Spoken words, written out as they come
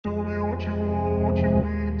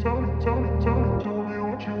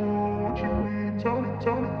I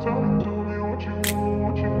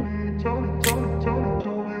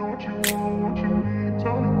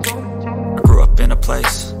grew up in a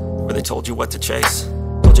place where they told you what to chase,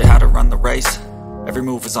 told you how to run the race. Every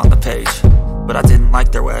move was on the page, but I didn't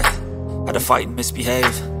like their way. Had to fight and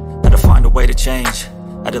misbehave, had to find a way to change,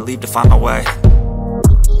 had to leave to find my way.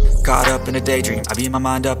 Caught up in a daydream, I beat my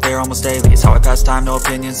mind up there almost daily. It's how I pass time, no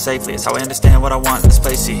opinions safely. It's how I understand what I want in this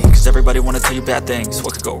place, see. Cause everybody wanna tell you bad things,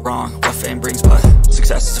 what could go wrong, what fame brings. But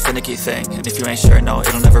success is a finicky thing, and if you ain't sure, no,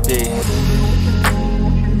 it'll never be.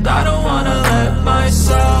 I don't wanna let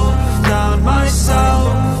myself down,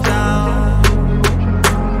 myself down.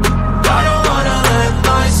 I don't wanna let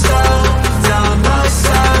myself down,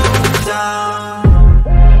 myself down.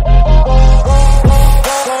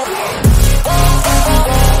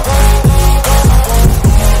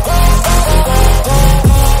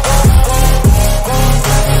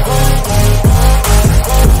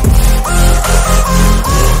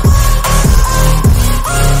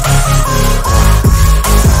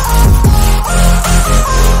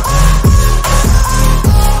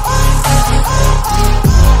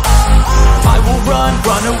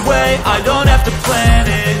 Run away, I don't have to plan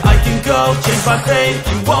it. I can go, change my fate,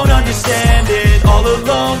 you won't understand it. All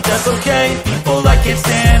alone, that's okay, people I can't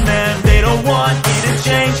stand them. They don't want me to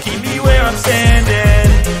change, keep me where I'm standing.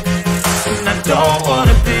 And I don't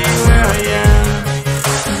wanna be where I am,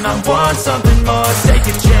 and I want something more, take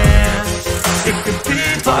a chance. It could be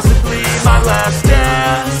possibly my last